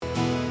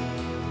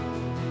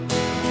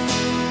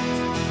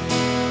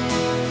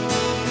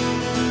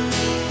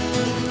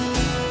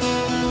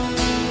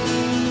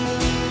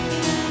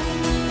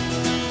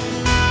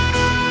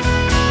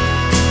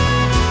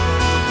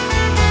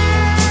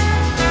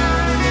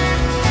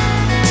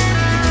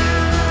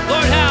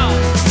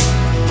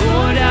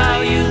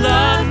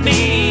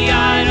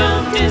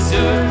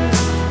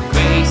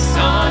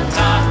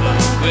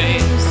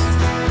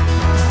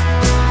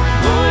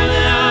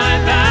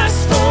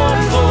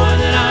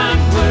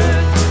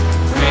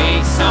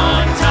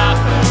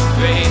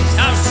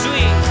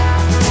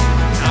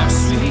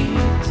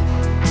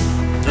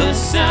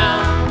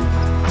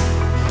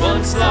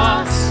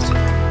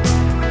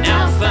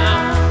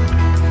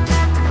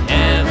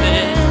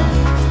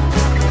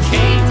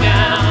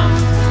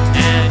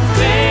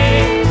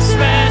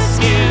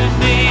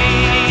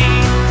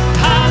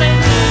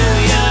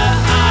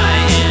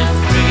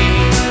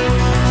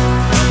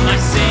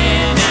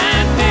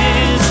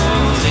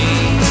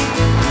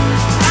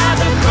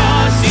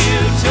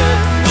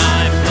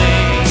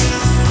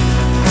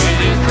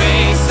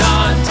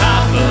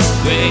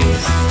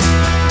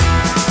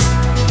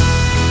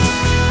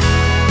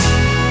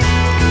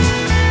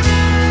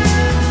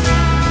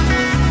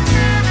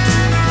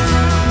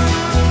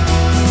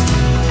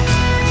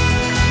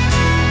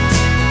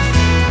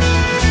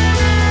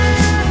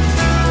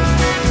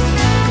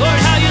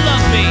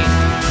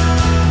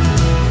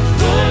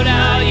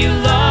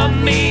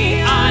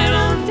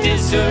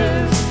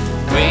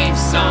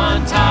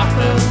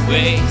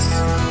grace.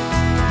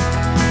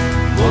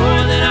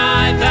 More than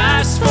I've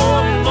asked for,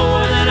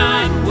 more than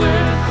I'm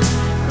worth.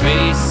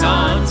 Grace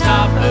on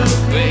top of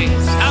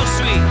grace. How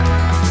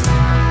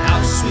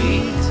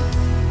sweet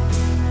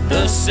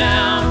the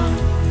sound,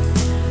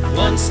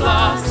 once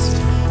lost,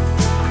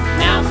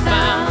 now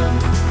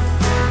found.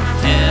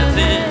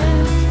 Heaven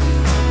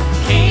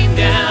came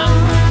down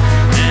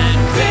and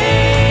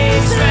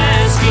grace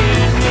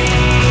rescued me.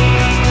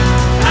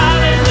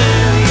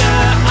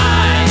 Hallelujah,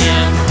 I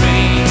am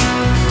free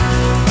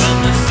from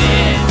the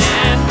sin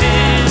and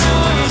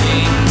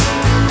penalty.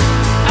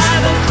 At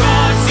the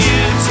cross you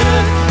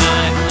took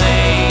my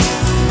place.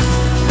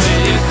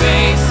 With your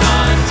grace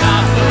on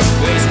top of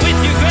grace. With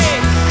your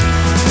grace.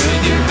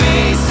 With your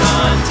grace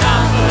on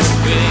top of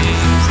grace.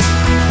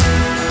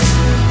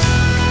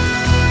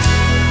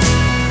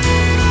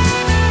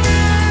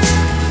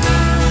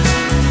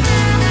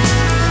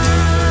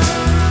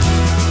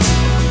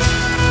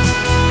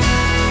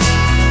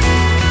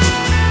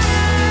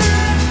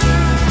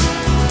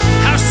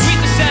 How sweet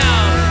the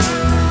sound.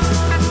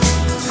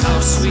 How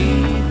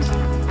sweet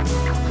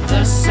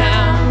the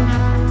sound.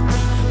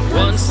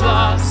 Once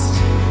lost,